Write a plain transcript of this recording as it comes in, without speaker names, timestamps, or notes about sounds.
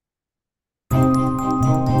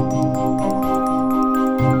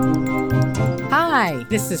Hi,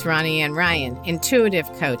 this is Ronnie Ann Ryan,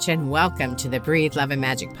 intuitive coach, and welcome to the Breathe Love and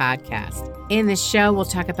Magic podcast. In this show, we'll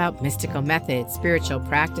talk about mystical methods, spiritual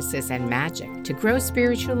practices, and magic to grow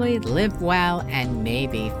spiritually, live well, and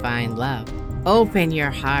maybe find love. Open your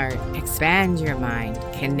heart, expand your mind,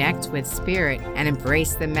 connect with spirit, and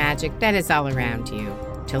embrace the magic that is all around you.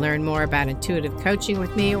 To learn more about intuitive coaching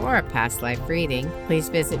with me or a past life reading, please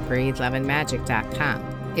visit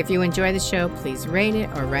breatheloveandmagic.com. If you enjoy the show, please rate it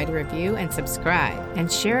or write a review and subscribe and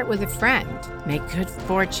share it with a friend. May good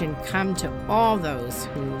fortune come to all those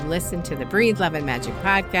who listen to the Breathe Love and Magic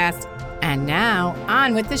podcast. And now,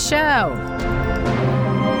 on with the show.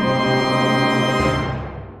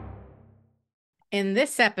 In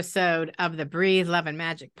this episode of the Breathe Love and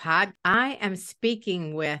Magic pod, I am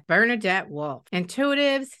speaking with Bernadette Wolf.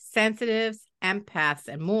 Intuitives, sensitives, empaths,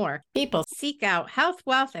 and more people seek out health,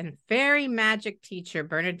 wealth, and fairy magic teacher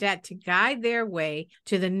Bernadette to guide their way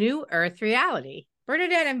to the new earth reality.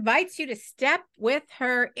 Bernadette invites you to step with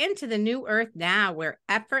her into the new earth now, where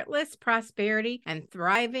effortless prosperity and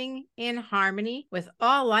thriving in harmony with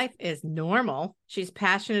all life is normal. She's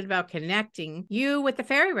passionate about connecting you with the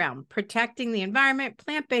fairy realm, protecting the environment,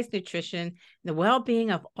 plant-based nutrition, and the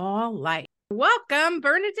well-being of all life. Welcome,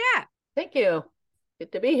 Bernadette. Thank you.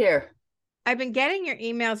 Good to be here. I've been getting your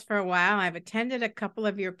emails for a while. I've attended a couple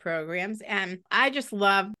of your programs, and I just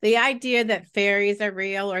love the idea that fairies are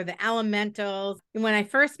real or the elementals. When I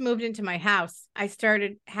first moved into my house, I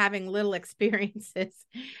started having little experiences.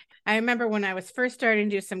 I remember when I was first starting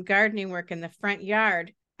to do some gardening work in the front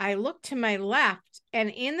yard, I looked to my left, and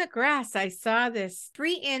in the grass, I saw this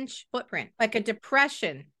 3-inch footprint, like a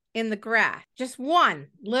depression in the grass, just one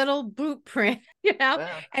little boot print, Wow.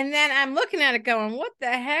 And then I'm looking at it going, what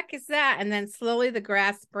the heck is that? And then slowly the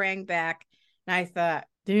grass sprang back, and I thought,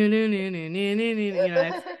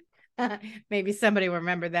 maybe somebody will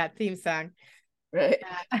remember that theme song. Right.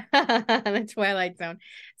 The Twilight Zone.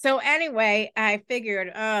 So anyway, I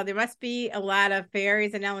figured, there must be a lot of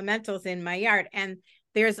fairies and elementals in my yard, and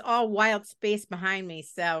there's all wild space behind me.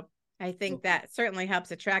 So I think that certainly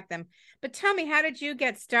helps attract them. But tell me, how did you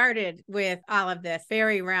get started with all of this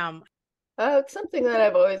fairy realm? It's something that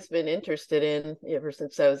I've always been interested in ever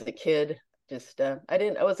since I was a kid. Just I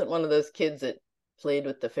wasn't one of those kids that played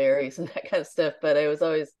with the fairies and that kind of stuff, but I was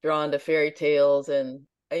always drawn to fairy tales, and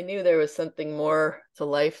I knew there was something more to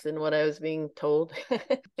life than what I was being told.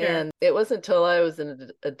 And it wasn't until I was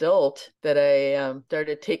an adult that I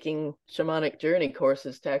started taking shamanic journey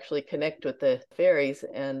courses to actually connect with the fairies.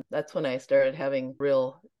 And that's when I started having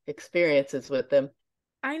real experiences with them.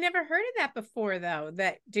 I never heard of that before, though,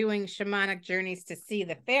 that doing shamanic journeys to see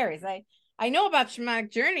the fairies. I know about shamanic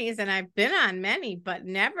journeys, and I've been on many, but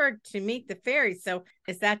never to meet the fairies. So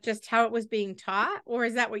is that just how it was being taught, or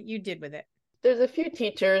is that what you did with it? There's a few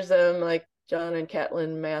teachers like John and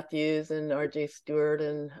Catlin Matthews and R.J. Stewart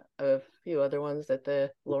and a few other ones at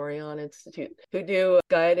the Lorient Institute who do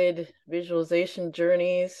guided visualization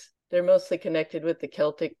journeys. They're mostly connected with the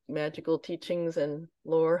Celtic magical teachings and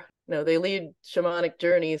lore. No, they lead shamanic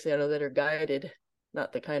journeys, that are guided,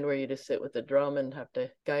 not the kind where you just sit with a drum and have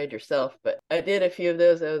to guide yourself. But I did a few of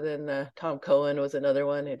those. Tom Cohen was another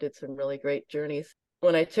one who did some really great journeys.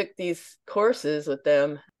 When I took these courses with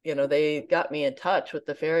them, they got me in touch with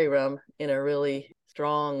the fairy realm in a really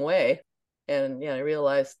strong way. And I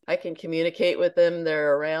realized I can communicate with them.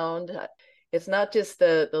 They're around. It's not just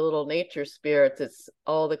the little nature spirits. It's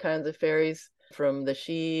all the kinds of fairies, from the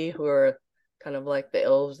Sidhe, who are kind of like the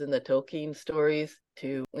elves in the Tolkien stories,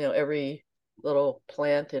 to, every little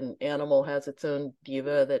plant and animal has its own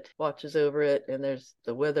diva that watches over it. And there's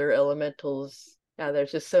the weather elementals. Yeah,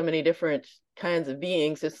 there's just so many different kinds of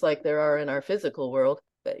beings, just like there are in our physical world,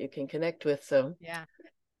 that you can connect with. So yeah,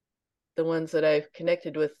 the ones that I've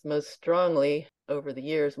connected with most strongly over the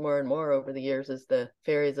years, more and more over the years, is the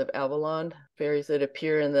fairies of Avalon, fairies that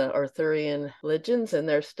appear in the Arthurian legends, and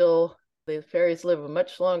the fairies live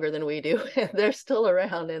much longer than we do. They're still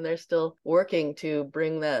around, and they're still working to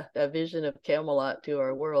bring that vision of Camelot to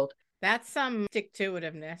our world. That's some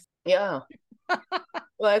stick-to-itiveness. Yeah.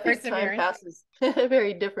 Well, I think time Perseverance. passes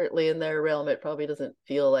very differently in their realm. It probably doesn't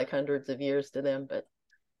feel like hundreds of years to them, but.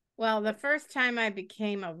 Well, the first time I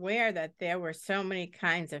became aware that there were so many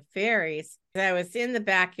kinds of fairies, I was in the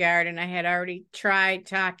backyard, and I had already tried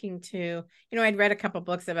talking to, I'd read a couple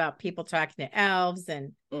books about people talking to elves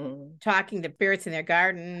and talking to spirits in their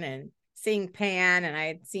garden and seeing Pan, and I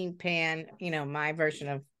had seen Pan, my version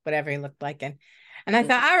of whatever he looked like. And I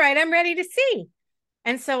thought, all right, I'm ready to see.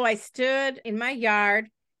 And so I stood in my yard,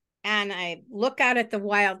 and I look out at the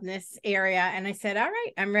wildness area, and I said, all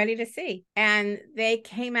right, I'm ready to see. And they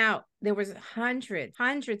came out. There was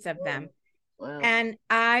hundreds of them. Wow. And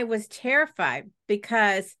I was terrified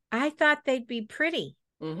because I thought they'd be pretty.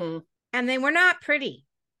 Mm-hmm. And they were not pretty.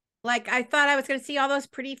 Like I thought I was going to see all those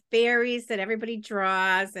pretty fairies that everybody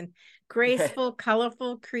draws and graceful,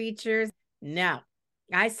 colorful creatures. No,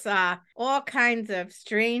 I saw all kinds of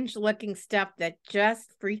strange looking stuff that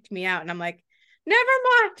just freaked me out. And I'm like, never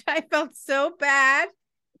mind. I felt so bad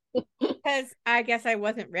because I guess I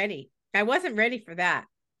wasn't ready. I wasn't ready for that.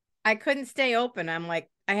 I couldn't stay open. I'm like,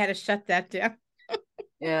 I had to shut that down.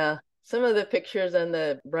 Yeah. Some of the pictures on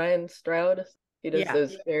the Brian Stroud, he does Yeah.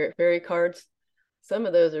 those fairy cards. Some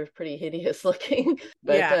of those are pretty hideous looking,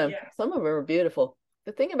 but Yeah. some of them are beautiful.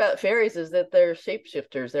 The thing about fairies is that they're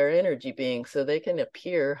shapeshifters, they're energy beings, so they can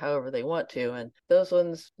appear however they want to. And those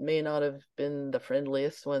ones may not have been the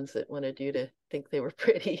friendliest ones that wanted you to think they were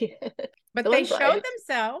pretty. But The they ones showed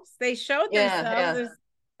themselves. They showed yeah, themselves. yeah,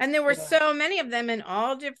 And there were yeah. so many of them in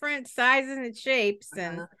all different sizes and shapes.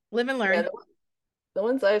 And live and Yeah, learn. the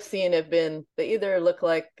ones I've seen have been, they either look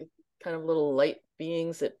like kind of little light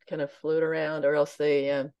beings that kind of float around, or else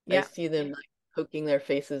I Yeah. see them like poking their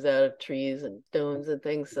faces out of trees and stones and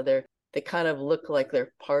things. So they kind of look like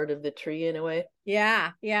they're part of the tree in a way.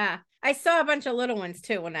 Yeah. Yeah. I saw a bunch of little ones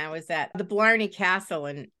too when I was at the Blarney Castle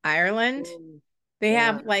in Ireland. Mm, They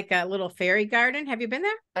yeah, have like a little fairy garden. Have you been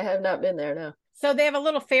there? I have not been there, no. So they have a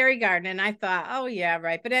little fairy garden, and I thought, oh yeah,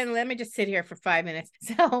 right. But then let me just sit here for 5 minutes.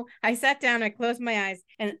 So I sat down, I closed my eyes,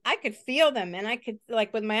 and I could feel them, and I could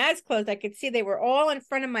like with my eyes closed, I could see they were all in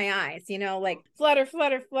front of my eyes, like flutter,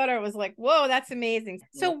 flutter, flutter. It was like, whoa, that's amazing.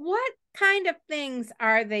 So what kind of things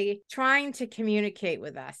are they trying to communicate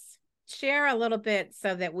with us? Share a little bit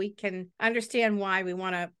so that we can understand why we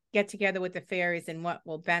want to get together with the fairies and what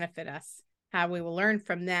will benefit us, how we will learn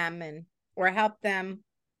from them and or help them.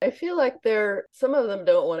 I feel like some of them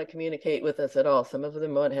don't want to communicate with us at all. Some of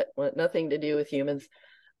them want nothing to do with humans,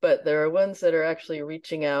 but there are ones that are actually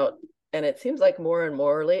reaching out, and it seems like more and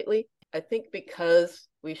more lately. I think because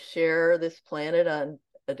we share this planet on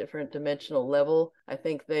a different dimensional level, I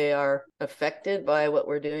think they are affected by what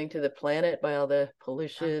we're doing to the planet, by all the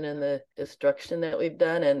pollution and the destruction that we've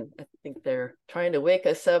done. And I think they're trying to wake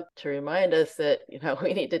us up to remind us that,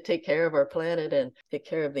 we need to take care of our planet and take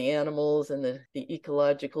care of the animals and the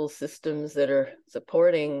ecological systems that are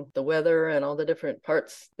supporting the weather and all the different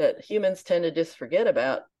parts that humans tend to just forget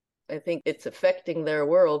about. I think it's affecting their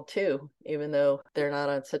world too, even though they're not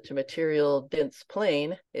on such a material dense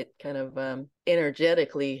plane. It kind of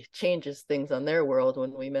energetically changes things on their world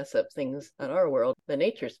when we mess up things on our world. The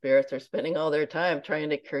nature spirits are spending all their time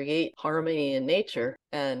trying to create harmony in nature.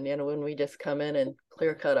 And, when we just come in and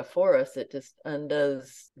clear cut a forest, it just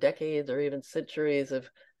undoes decades or even centuries of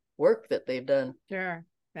work that they've done. Sure.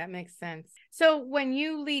 That makes sense. So when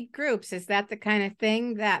you lead groups, is that the kind of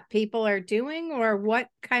thing that people are doing, or what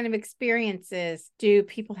kind of experiences do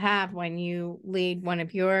people have when you lead one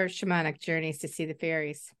of your shamanic journeys to see the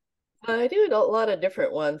fairies? I do a lot of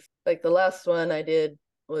different ones. Like the last one I did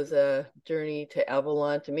was a journey to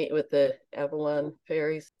Avalon to meet with the Avalon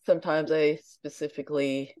fairies. Sometimes I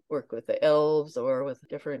specifically work with the elves or with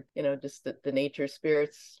different, just the nature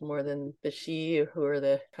spirits more than the Sidhe, who are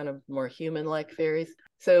the kind of more human-like fairies.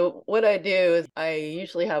 So what I do is I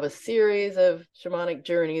usually have a series of shamanic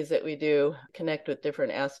journeys that we do, connect with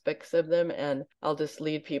different aspects of them, and I'll just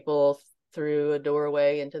lead people through a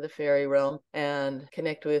doorway into the fairy realm and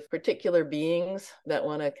connect with particular beings that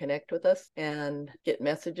want to connect with us and get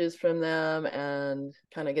messages from them and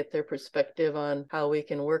kind of get their perspective on how we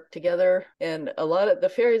can work together. And a lot of the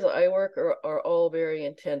fairies I work are all very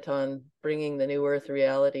intent on bringing the new earth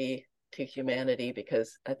reality to humanity,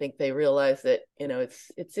 because I think they realize that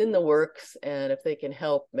it's in the works, and if they can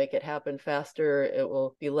help make it happen faster, it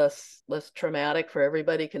will be less traumatic for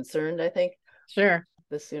everybody concerned, I think. Sure.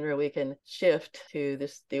 The sooner we can shift to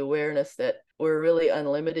the awareness that we're really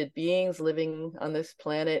unlimited beings living on this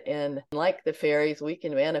planet, and like the fairies, we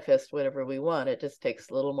can manifest whatever we want. It just takes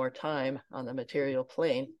a little more time on the material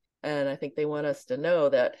plane. And I think they want us to know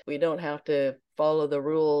that we don't have to follow the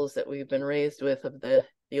rules that we've been raised with of the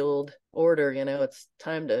old order. It's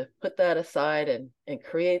time to put that aside and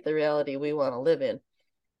create the reality we want to live in.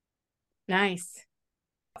 Nice.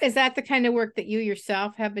 Is that the kind of work that you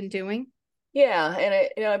yourself have been doing? Yeah,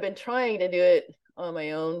 and I've been trying to do it on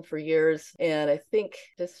my own for years, and I think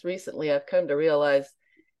just recently I've come to realize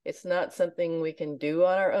it's not something we can do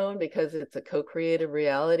on our own, because it's a co-creative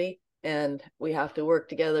reality, and we have to work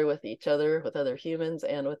together with each other, with other humans,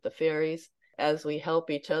 and with the fairies. As we help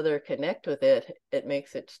each other connect with it, it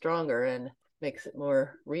makes it stronger. And makes it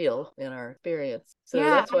more real in our experience. So Yeah,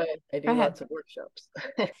 that's why I go do ahead. lots of workshops.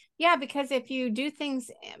 Yeah, because if you do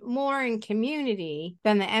things more in community,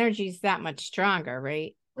 then the energy is that much stronger,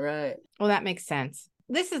 right? Right. Well, that makes sense.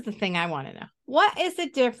 This is the thing I want to know. What is the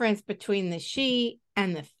difference between the She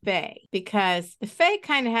and the Fae? Because the Fae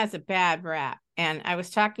kind of has a bad rap. And I was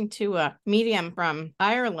talking to a medium from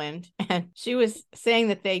Ireland, and she was saying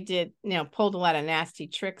that they did, pulled a lot of nasty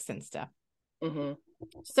tricks and stuff. Mm-hmm.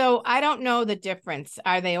 So I don't know the difference.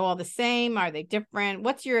 Are they all the same? Are they different?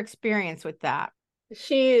 What's your experience with that?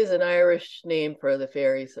 She is an Irish name for the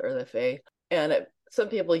fairies or the fae, and some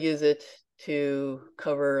people use it to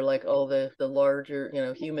cover like all the larger,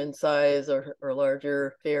 human size or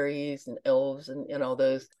larger fairies and elves and all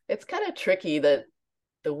those. It's kind of tricky that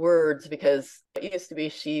the words, because it used to be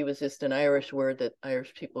she was just an Irish word that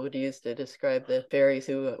Irish people would use to describe the fairies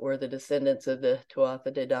who were the descendants of the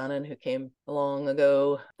Tuatha De Danann, who came long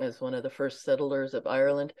ago as one of the first settlers of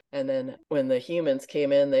Ireland. And then when the humans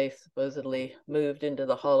came in, they supposedly moved into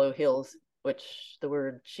the Hollow Hills, which the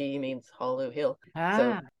word she means hollow hill.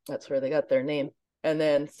 So that's where they got their name. And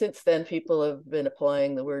then since then, people have been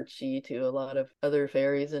applying the word she to a lot of other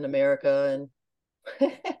fairies in America.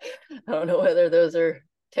 And I don't know whether those are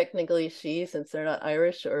technically she, since they're not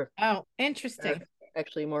Irish, or interesting.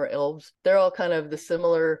 Actually more elves. They're all kind of the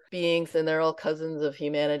similar beings, and they're all cousins of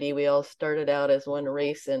humanity. We all started out as one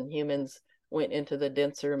race, and humans went into the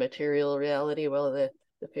denser material reality, while the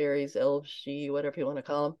fairies, elves, she, whatever you want to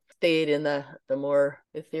call them, stayed in the more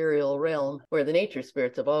ethereal realm, where the nature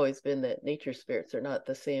spirits have always been. That nature spirits are not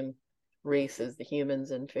the same race as the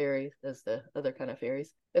humans and fairies, as the other kind of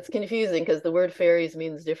fairies. It's confusing because the word fairies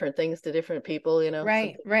means different things to different people,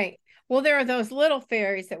 Right, right. Well, there are those little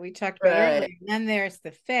fairies that we talked about earlier, and then there's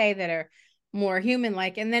the fae that are more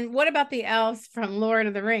human-like. And then what about the elves from Lord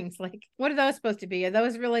of the Rings? Like, what are those supposed to be? Are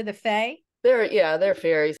those really the fae? They're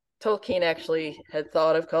fairies. Tolkien actually had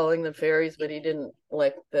thought of calling them fairies, but he didn't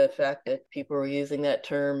like the fact that people were using that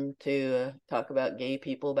term to talk about gay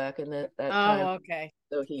people back in that time. Oh, okay.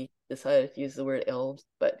 So he decided to use the word elves,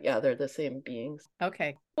 but yeah, they're the same beings.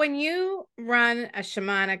 Okay. When you run a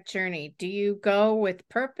shamanic journey, do you go with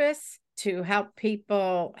purpose to help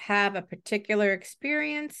people have a particular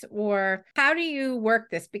experience, or how do you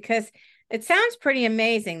work this? Because it sounds pretty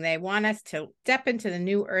amazing. They want us to step into the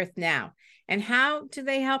new earth now. And how do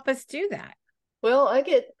they help us do that? Well, I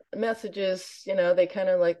get messages, they kind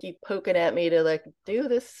of like keep poking at me to like do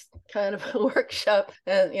this kind of a workshop.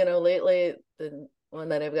 And, lately the one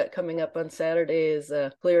that I've got coming up on Saturday is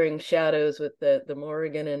clearing shadows with the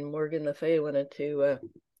Morrigan, and Morgan Le Fay wanted to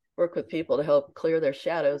work with people to help clear their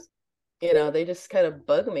shadows. They just kind of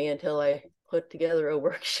bug me until I put together a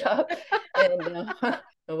workshop and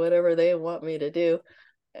whatever they want me to do.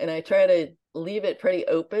 And I try to leave it pretty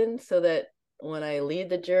open so that when I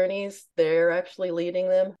lead the journeys, they're actually leading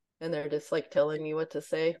them, and they're just like telling me what to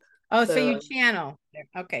say. Oh, so you channel.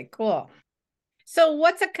 Okay, cool. So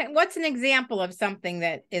what's an example of something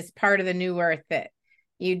that is part of the New Earth that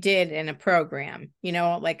you did in a program?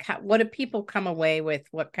 Like what do people come away with?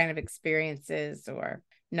 What kind of experiences or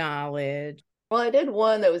knowledge? Well, I did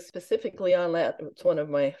one that was specifically on that. It's one of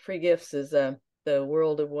my free gifts, is the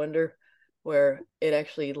World of Wonder, where it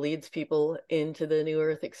actually leads people into the New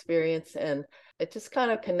Earth experience. And it just kind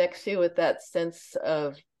of connects you with that sense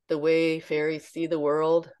of the way fairies see the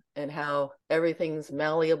world, and how everything's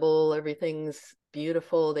malleable, everything's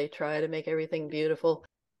beautiful. They try to make everything beautiful.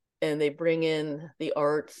 And they bring in the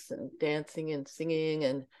arts and dancing and singing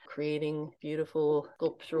and creating beautiful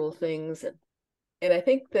sculptural things. And I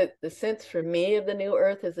think that the sense for me of the New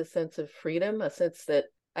Earth is a sense of freedom, a sense that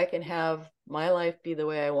I can have my life be the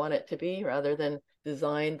way I want it to be, rather than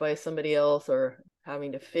designed by somebody else or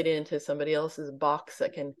having to fit into somebody else's box. I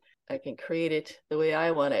can create it the way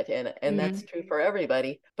I want it, and that's true for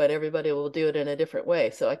everybody, but everybody will do it in a different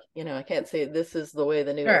way. So I can't say this is the way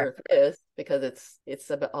the New Earth is, because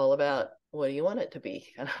it's all about what do you want it to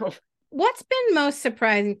be. What's been most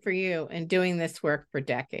surprising for you in doing this work for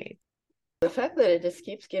decades? The fact that it just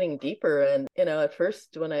keeps getting deeper. And, at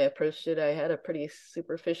first when I approached it, I had a pretty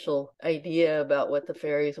superficial idea about what the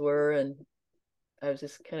fairies were, and I was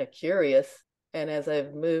just kind of curious. And as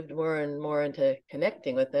I've moved more and more into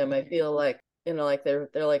connecting with them, I feel like, like they're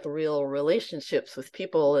like real relationships with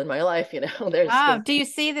people in my life. Do you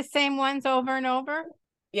see the same ones over and over?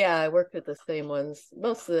 Yeah, I work with the same ones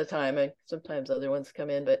most of the time. Sometimes other ones come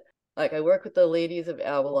in, but like I work with the Ladies of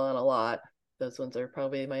Avalon a lot. Those ones are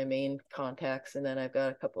probably my main contacts. And then I've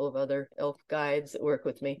got a couple of other elf guides that work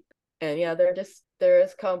with me. And yeah, they're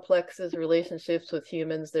as complex as relationships with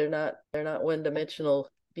humans. They're not one-dimensional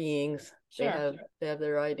beings. Sure. They have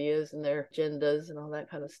their ideas and their agendas and all that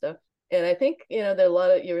kind of stuff. And I think, there are a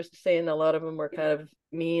lot of, you were saying a lot of them were kind of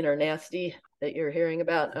mean or nasty that you're hearing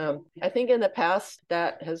about. I think in the past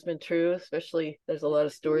that has been true, especially there's a lot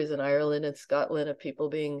of stories in Ireland and Scotland of people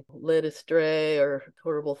being led astray or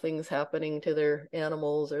horrible things happening to their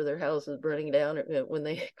animals or their houses burning down when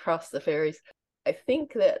they cross the ferries. I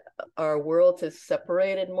think that our world has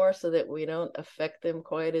separated more so that we don't affect them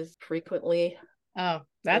quite as frequently. Oh,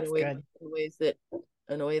 that's good. In ways that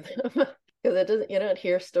annoy them. Because you don't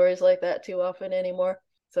hear stories like that too often anymore.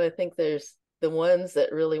 So I think there's the ones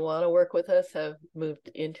that really want to work with us have moved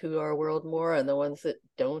into our world more, and the ones that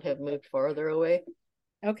don't have moved farther away.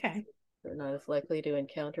 Okay. We're not as likely to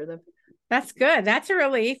encounter them. That's good. That's a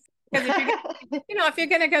relief. Because if you're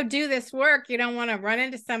going to go do this work, you don't want to run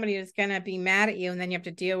into somebody who's going to be mad at you, and then you have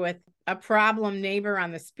to deal with a problem neighbor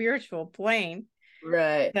on the spiritual plane.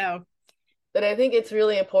 Right. So, but I think it's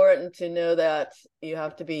really important to know that you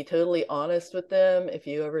have to be totally honest with them. If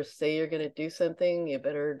you ever say you're going to do something, you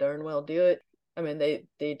better darn well do it. I mean, they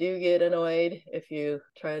do get annoyed if you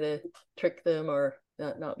try to trick them or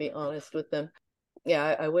not be honest with them.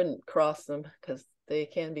 Yeah, I wouldn't cross them because they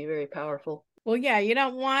can be very powerful. Well, yeah, you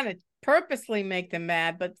don't want to purposely make them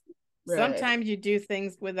mad, but sometimes you do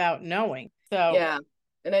things without knowing. So yeah,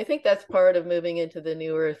 and I think that's part of moving into the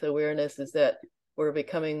New Earth awareness is that we're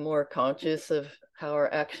becoming more conscious of how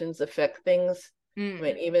our actions affect things. I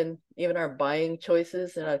mean, even our buying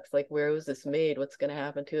choices, and it's like, where was this made? What's going to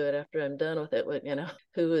happen to it after I'm done with it? What,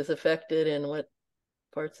 who is affected and what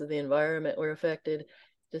parts of the environment were affected?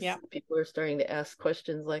 People are starting to ask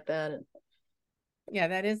questions like that. And yeah,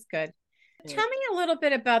 that is good. Yeah. Tell me a little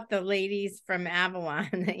bit about the ladies from Avalon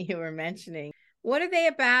that you were mentioning. What are they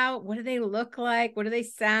about? What do they look like? What do they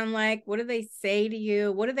sound like? What do they say to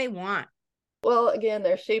you? What do they want? Well, again,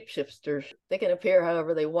 they're shapeshifters. They can appear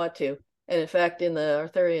however they want to. And in fact, in the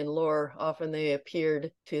Arthurian lore, often they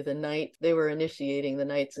appeared to the knight. They were initiating the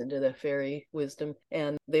knights into the fairy wisdom.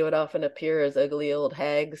 And they would often appear as ugly old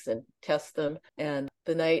hags and test them. And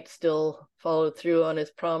the knight still followed through on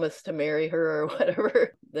his promise to marry her or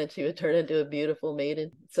whatever. Then she would turn into a beautiful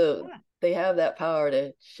maiden. So they have that power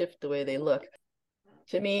to shift the way they look.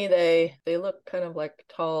 To me, they look kind of like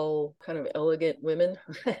tall, kind of elegant women.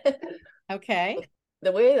 Okay.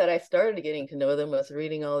 The way that I started getting to know them was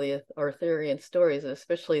reading all the Arthurian stories,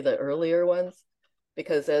 especially the earlier ones,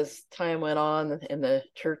 because as time went on and the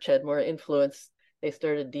church had more influence, they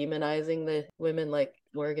started demonizing the women. Like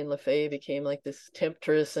Morgan Le Fay became like this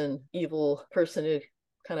temptress and evil person who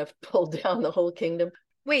kind of pulled down the whole kingdom.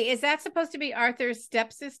 Wait, is that supposed to be Arthur's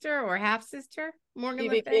stepsister or half-sister? Morgan Le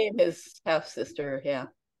Fay? She became his half-sister, yeah.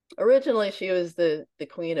 Originally, she was the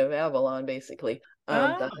queen of Avalon, basically.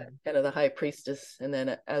 Kind of the high priestess, and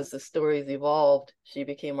then as the stories evolved, she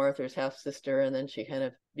became Arthur's half sister, and then she kind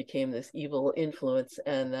of became this evil influence,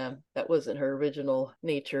 and that wasn't her original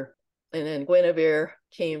nature. And then Guinevere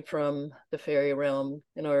came from the fairy realm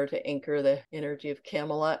in order to anchor the energy of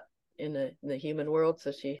Camelot in the human world,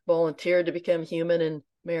 so she volunteered to become human and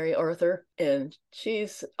marry Arthur, and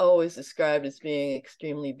she's always described as being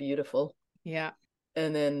extremely beautiful. Yeah.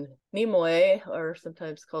 And then Nimue, or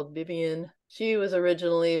sometimes called Vivian, she was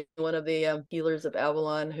originally one of the healers of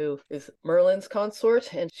Avalon, who is Merlin's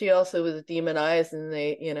consort, and she also was demonized. And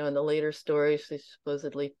in the later stories, she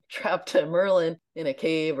supposedly trapped Merlin in a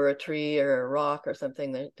cave or a tree or a rock or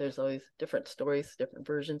something. There's always different stories, different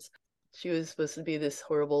versions. She was supposed to be this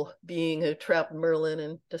horrible being who trapped Merlin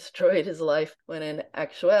and destroyed his life, when in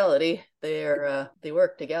actuality, they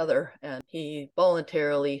worked together, and he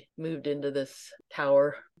voluntarily moved into this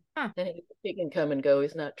tower. And he can come and go.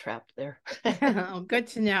 He's not trapped there. Oh, good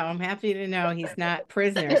to know. I'm happy to know he's not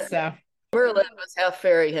prisoner. So Merlin was half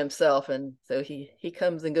fairy himself, and so he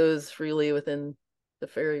comes and goes freely within the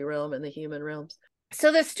fairy realm and the human realms.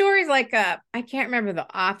 So the story's like I can't remember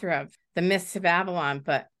the author of The Mists of Avalon,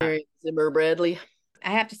 but Mary Zimmer Bradley.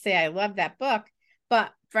 I have to say I love that book.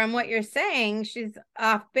 But from what you're saying, she's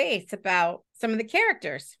off base about some of the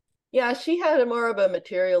characters. Yeah, she had more of a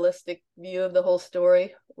materialistic view of the whole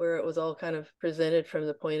story, where it was all kind of presented from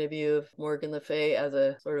the point of view of Morgan Le Fay as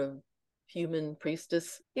a sort of human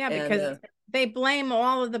priestess. Yeah, because they blame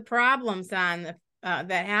all of the problems on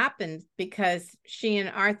that happened because she and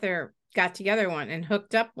Arthur got together and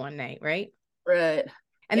hooked up one night, right? Right.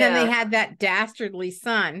 And then they had that dastardly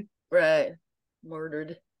son. Right.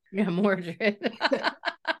 Mordred. Yeah, Mordred.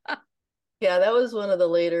 Yeah, that was one of the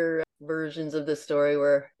later versions of the story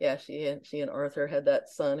where, she and Arthur had that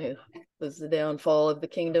son who was the downfall of the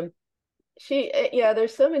kingdom.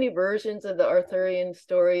 There's so many versions of the Arthurian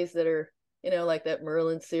stories that are like that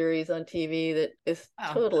Merlin series on TV that is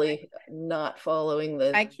Oh, totally not following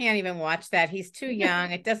the. I can't even watch that. He's too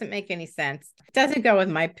young. It doesn't make any sense. It doesn't go with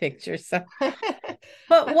my picture. So,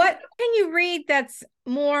 but what can you read that's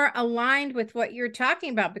more aligned with what you're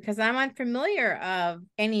talking about? Because I'm unfamiliar of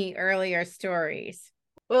any earlier stories.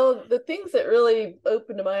 Well, the things that really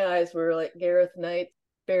opened my eyes were like Gareth Knight's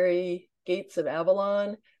Fairy Gates of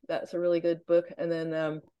Avalon. That's a really good book. And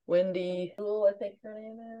then Wendy Poole, I think her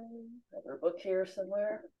name is. I have her book here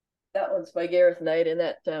somewhere. That one's by Gareth Knight, and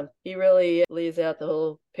that he really lays out the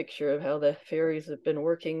whole picture of how the fairies have been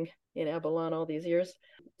working in Avalon all these years.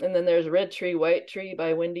 And then there's Red Tree, White Tree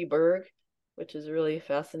by Wendy Berg, which is a really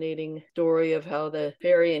fascinating story of how the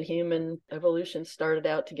fairy and human evolution started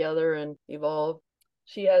out together and evolved.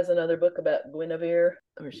 She has another book about Guinevere,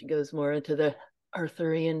 where she goes more into the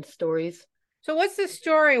Arthurian stories. So what's the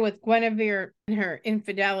story with Guinevere and her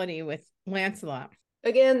infidelity with Lancelot?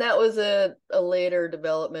 Again, that was a later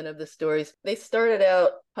development of the stories. They started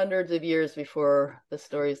out hundreds of years before the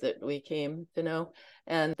stories that we came to know.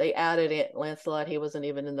 And they added it. Lancelot, he wasn't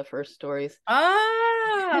even in the first stories.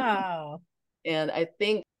 Oh. And I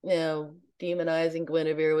think, demonizing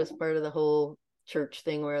Guinevere was part of the whole church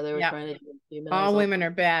thing where they were trying to demonize all women are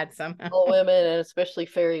bad somehow. All women, and especially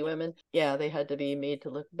fairy women. Yeah, they had to be made to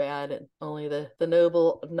look bad, and only the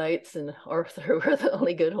noble knights and Arthur were the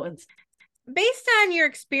only good ones. Based on your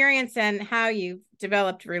experience and how you've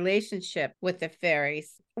developed relationship with the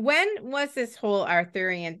fairies, when was this whole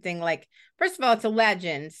Arthurian thing? Like, first of all, it's a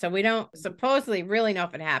legend, so we don't supposedly really know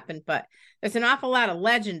if it happened, but there's an awful lot of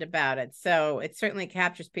legend about it, so it certainly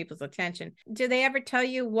captures people's attention. Do they ever tell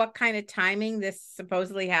you what kind of timing this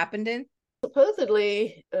supposedly happened in?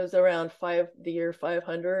 Supposedly, it was around the year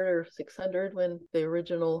 500 or 600 when the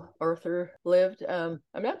original Arthur lived. I'm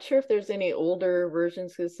not sure if there's any older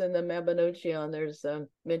versions, because in the Mabinogion, there's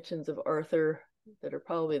mentions of Arthur that are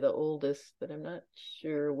probably the oldest, but I'm not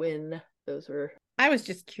sure when those were. I was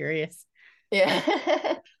just curious. Yeah.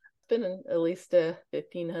 It's been at least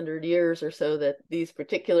 1,500 years or so that these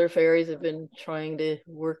particular fairies have been trying to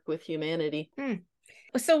work with humanity.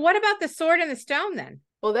 So what about the sword and the stone then?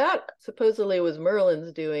 Well, that supposedly was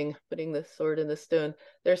Merlin's doing, putting the sword in the stone.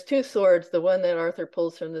 There's two swords. The one that Arthur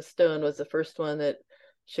pulls from the stone was the first one that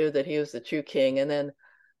showed that he was the true king. And then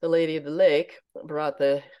the Lady of the Lake brought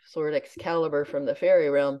the sword Excalibur from the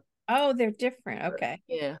fairy realm. Oh, they're different. Okay.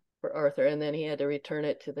 Yeah, for Arthur. And then he had to return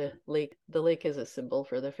it to the lake. The lake is a symbol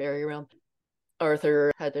for the fairy realm.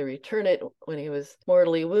 Arthur had to return it when he was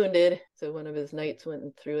mortally wounded. So one of his knights went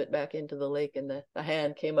and threw it back into the lake, and the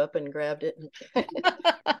hand came up and grabbed it.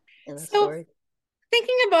 So,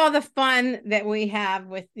 thinking of all the fun that we have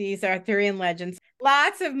with these Arthurian legends,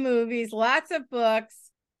 lots of movies, lots of books,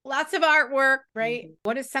 lots of artwork, right? Mm-hmm.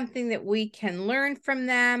 What is something that we can learn from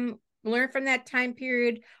them, learn from that time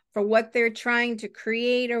period for what they're trying to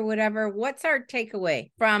create or whatever? What's our takeaway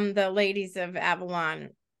from the Ladies of Avalon?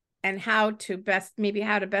 And how to best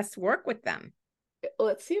work with them? Well,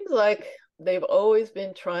 it seems like they've always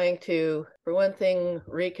been trying to, for one thing,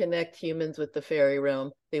 reconnect humans with the fairy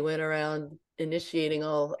realm. They went around initiating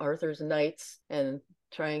all Arthur's knights and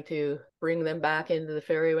trying to bring them back into the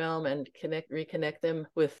fairy realm and reconnect them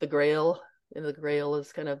with the Grail. And the Grail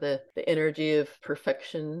is kind of the energy of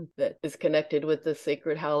perfection that is connected with the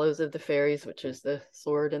sacred hallows of the fairies, which is the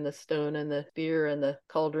sword and the stone and the spear and the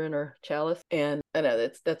cauldron or chalice. And I know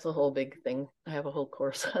that's a whole big thing. I have a whole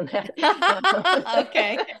course on that.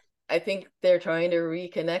 Okay. I think they're trying to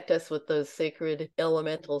reconnect us with those sacred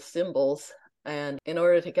elemental symbols. And in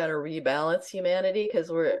order to kind of rebalance humanity,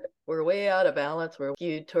 because we're way out of balance, we're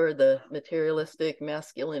skewed toward the materialistic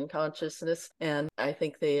masculine consciousness. And I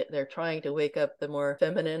think they're trying to wake up the more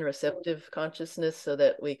feminine receptive consciousness so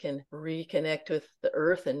that we can reconnect with the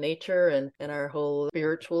earth and nature and our whole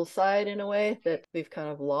spiritual side in a way that we've kind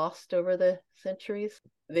of lost over the centuries.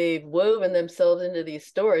 They've woven themselves into these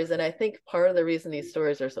stories. And I think part of the reason these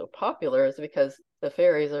stories are so popular is because the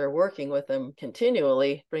fairies are working with them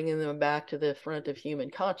continually, bringing them back to the front of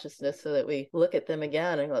human consciousness so that we look at them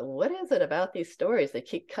again and go, what is it about these stories? They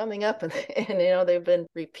keep coming up and they've been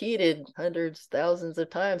repeated hundreds, thousands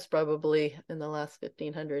of times probably in the last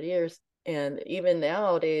 1,500 years. And even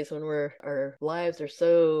nowadays, when our lives are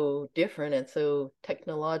so different and so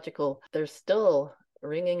technological, there's still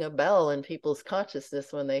ringing a bell in people's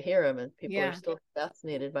consciousness when they hear them, and people are still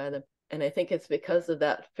fascinated by them. And I think it's because of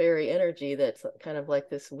that fairy energy that's kind of like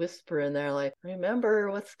this whisper in there, like, remember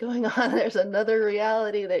what's going on. There's another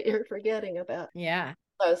reality that you're forgetting about. Yeah.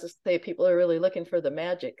 I was just say people are really looking for the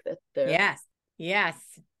magic that they're. Yes.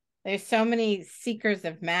 There's so many seekers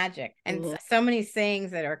of magic and so many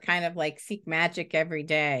sayings that are kind of like seek magic every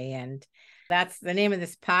day. And that's the name of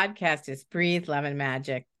this podcast is Breathe Love and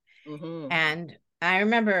Magic. And I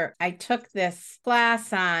remember I took this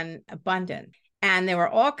class on abundance. And there were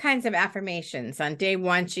all kinds of affirmations. On day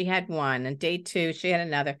 1, she had one. And day 2, she had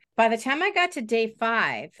another. By the time I got to day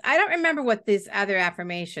 5, I don't remember what these other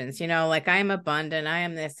affirmations, like I am abundant, I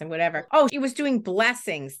am this and whatever. Oh, she was doing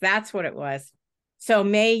blessings. That's what it was. So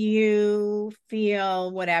may you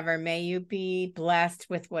feel whatever, may you be blessed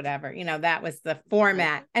with whatever, that was the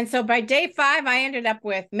format. And so by day 5, I ended up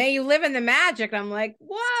with, may you live in the magic. I'm like,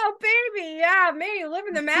 whoa, baby. Yeah. May you live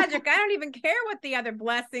in the magic. I don't even care what the other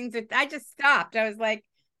blessings are. I just stopped. I was like,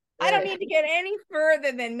 I don't need to get any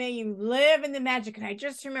further than may you live in the magic. And I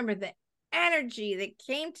just remember the energy that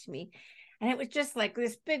came to me. And it was just like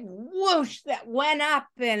this big whoosh that went up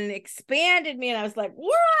and expanded me. And I was like, wow,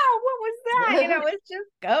 what was that? It's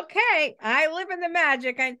just, okay, I live in the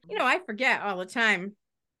magic. I forget all the time.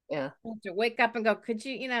 Yeah. I have to wake up and go, could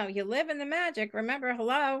you, you live in the magic. Remember,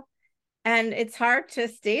 hello. And it's hard to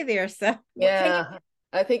stay there. So yeah,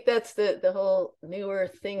 I think that's the whole New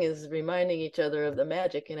Earth thing is reminding each other of the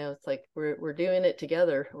magic. It's like we're doing it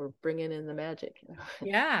together. We're bringing in the magic.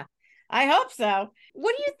 Yeah. I hope so.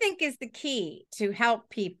 What do you think is the key to help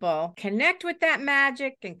people connect with that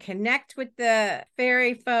magic and connect with the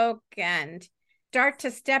fairy folk and start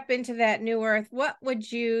to step into that new earth? What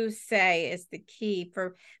would you say is the key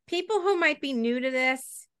for people who might be new to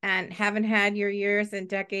this and haven't had your years and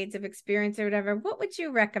decades of experience or whatever? What would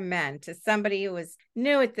you recommend to somebody who is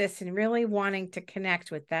new at this and really wanting to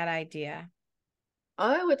connect with that idea?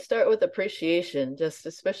 I would start with appreciation, just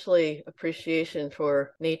especially appreciation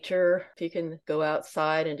for nature. If you can go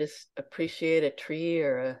outside and just appreciate a tree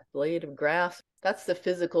or a blade of grass, that's the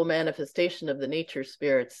physical manifestation of the nature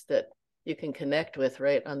spirits that you can connect with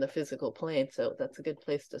right on the physical plane. So that's a good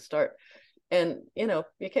place to start. And,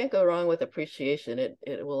 you can't go wrong with appreciation.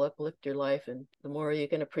 It will uplift your life. And the more you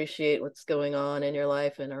can appreciate what's going on in your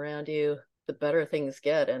life and around you, the better things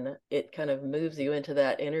get. And it kind of moves you into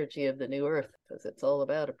that energy of the new earth because it's all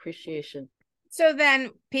about appreciation. So then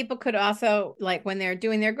people could also, like when they're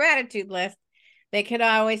doing their gratitude list, they could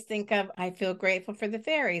always think of, I feel grateful for the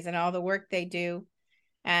fairies and all the work they do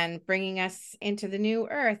and bringing us into the new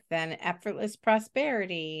earth and effortless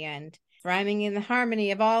prosperity and thriving in the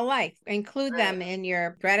harmony of all life. Include them in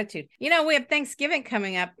your gratitude. We have Thanksgiving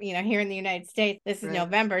coming up, here in the United States. This is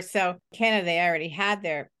November. So Canada, they already had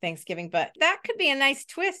their Thanksgiving, but that could be a nice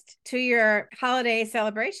twist to your holiday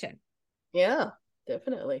celebration. Yeah,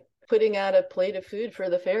 definitely. Putting out a plate of food for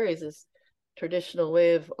the fairies is a traditional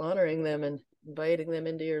way of honoring them and inviting them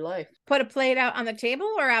into your life. Put a plate out on the table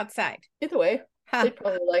or outside? Either way. They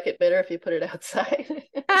probably like it better if you put it outside.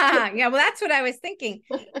 Yeah, well, that's what I was thinking.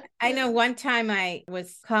 I know one time I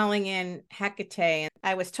was calling in Hecate and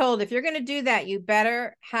I was told, if you're going to do that, you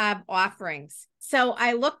better have offerings. So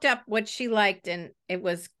I looked up what she liked and it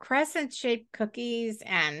was crescent-shaped cookies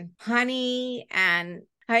and honey, and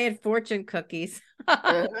I had fortune cookies.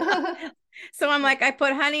 So I'm like, I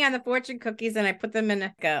put honey on the fortune cookies and I put them in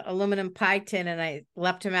a aluminum pie tin and I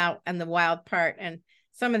left them out in the wild part. And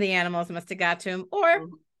some of the animals must have got to him, or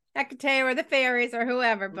Hecate or the fairies or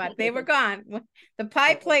whoever, but they were gone. The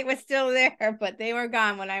pie plate was still there, but they were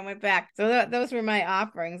gone when I went back. So those were my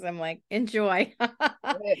offerings. I'm like, enjoy.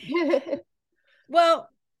 Well,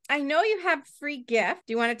 I know you have free gift.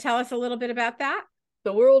 Do you want to tell us a little bit about that?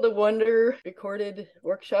 The World of Wonder recorded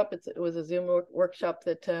workshop. It was a Zoom workshop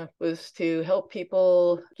that was to help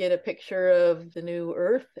people get a picture of the new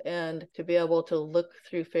earth and to be able to look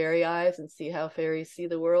through fairy eyes and see how fairies see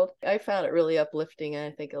the world. I found it really uplifting,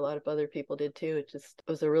 and I think a lot of other people did too. It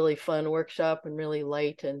was a really fun workshop and really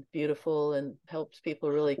light and beautiful and helps people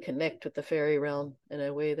really connect with the fairy realm in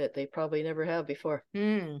a way that they probably never have before.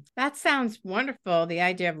 That sounds wonderful. The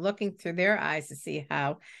idea of looking through their eyes to see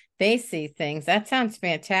how they see things. That sounds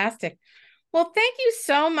fantastic. Well, thank you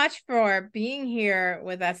so much for being here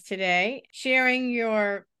with us today, sharing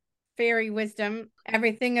your fairy wisdom,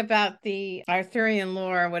 everything about the Arthurian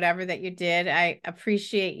lore, whatever that you did. I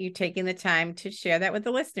appreciate you taking the time to share that with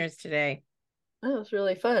the listeners today. Oh, it was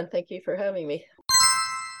really fun. Thank you for having me.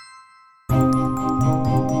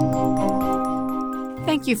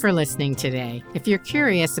 Thank you for listening today. If you're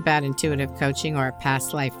curious about intuitive coaching or a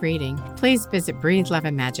past life reading, please visit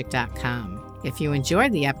breatheloveandmagic.com. If you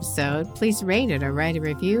enjoyed the episode, please rate it or write a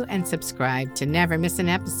review and subscribe to never miss an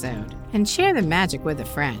episode. And share the magic with a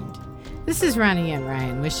friend. This is Ronnie Ann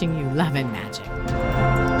Ryan wishing you love and magic.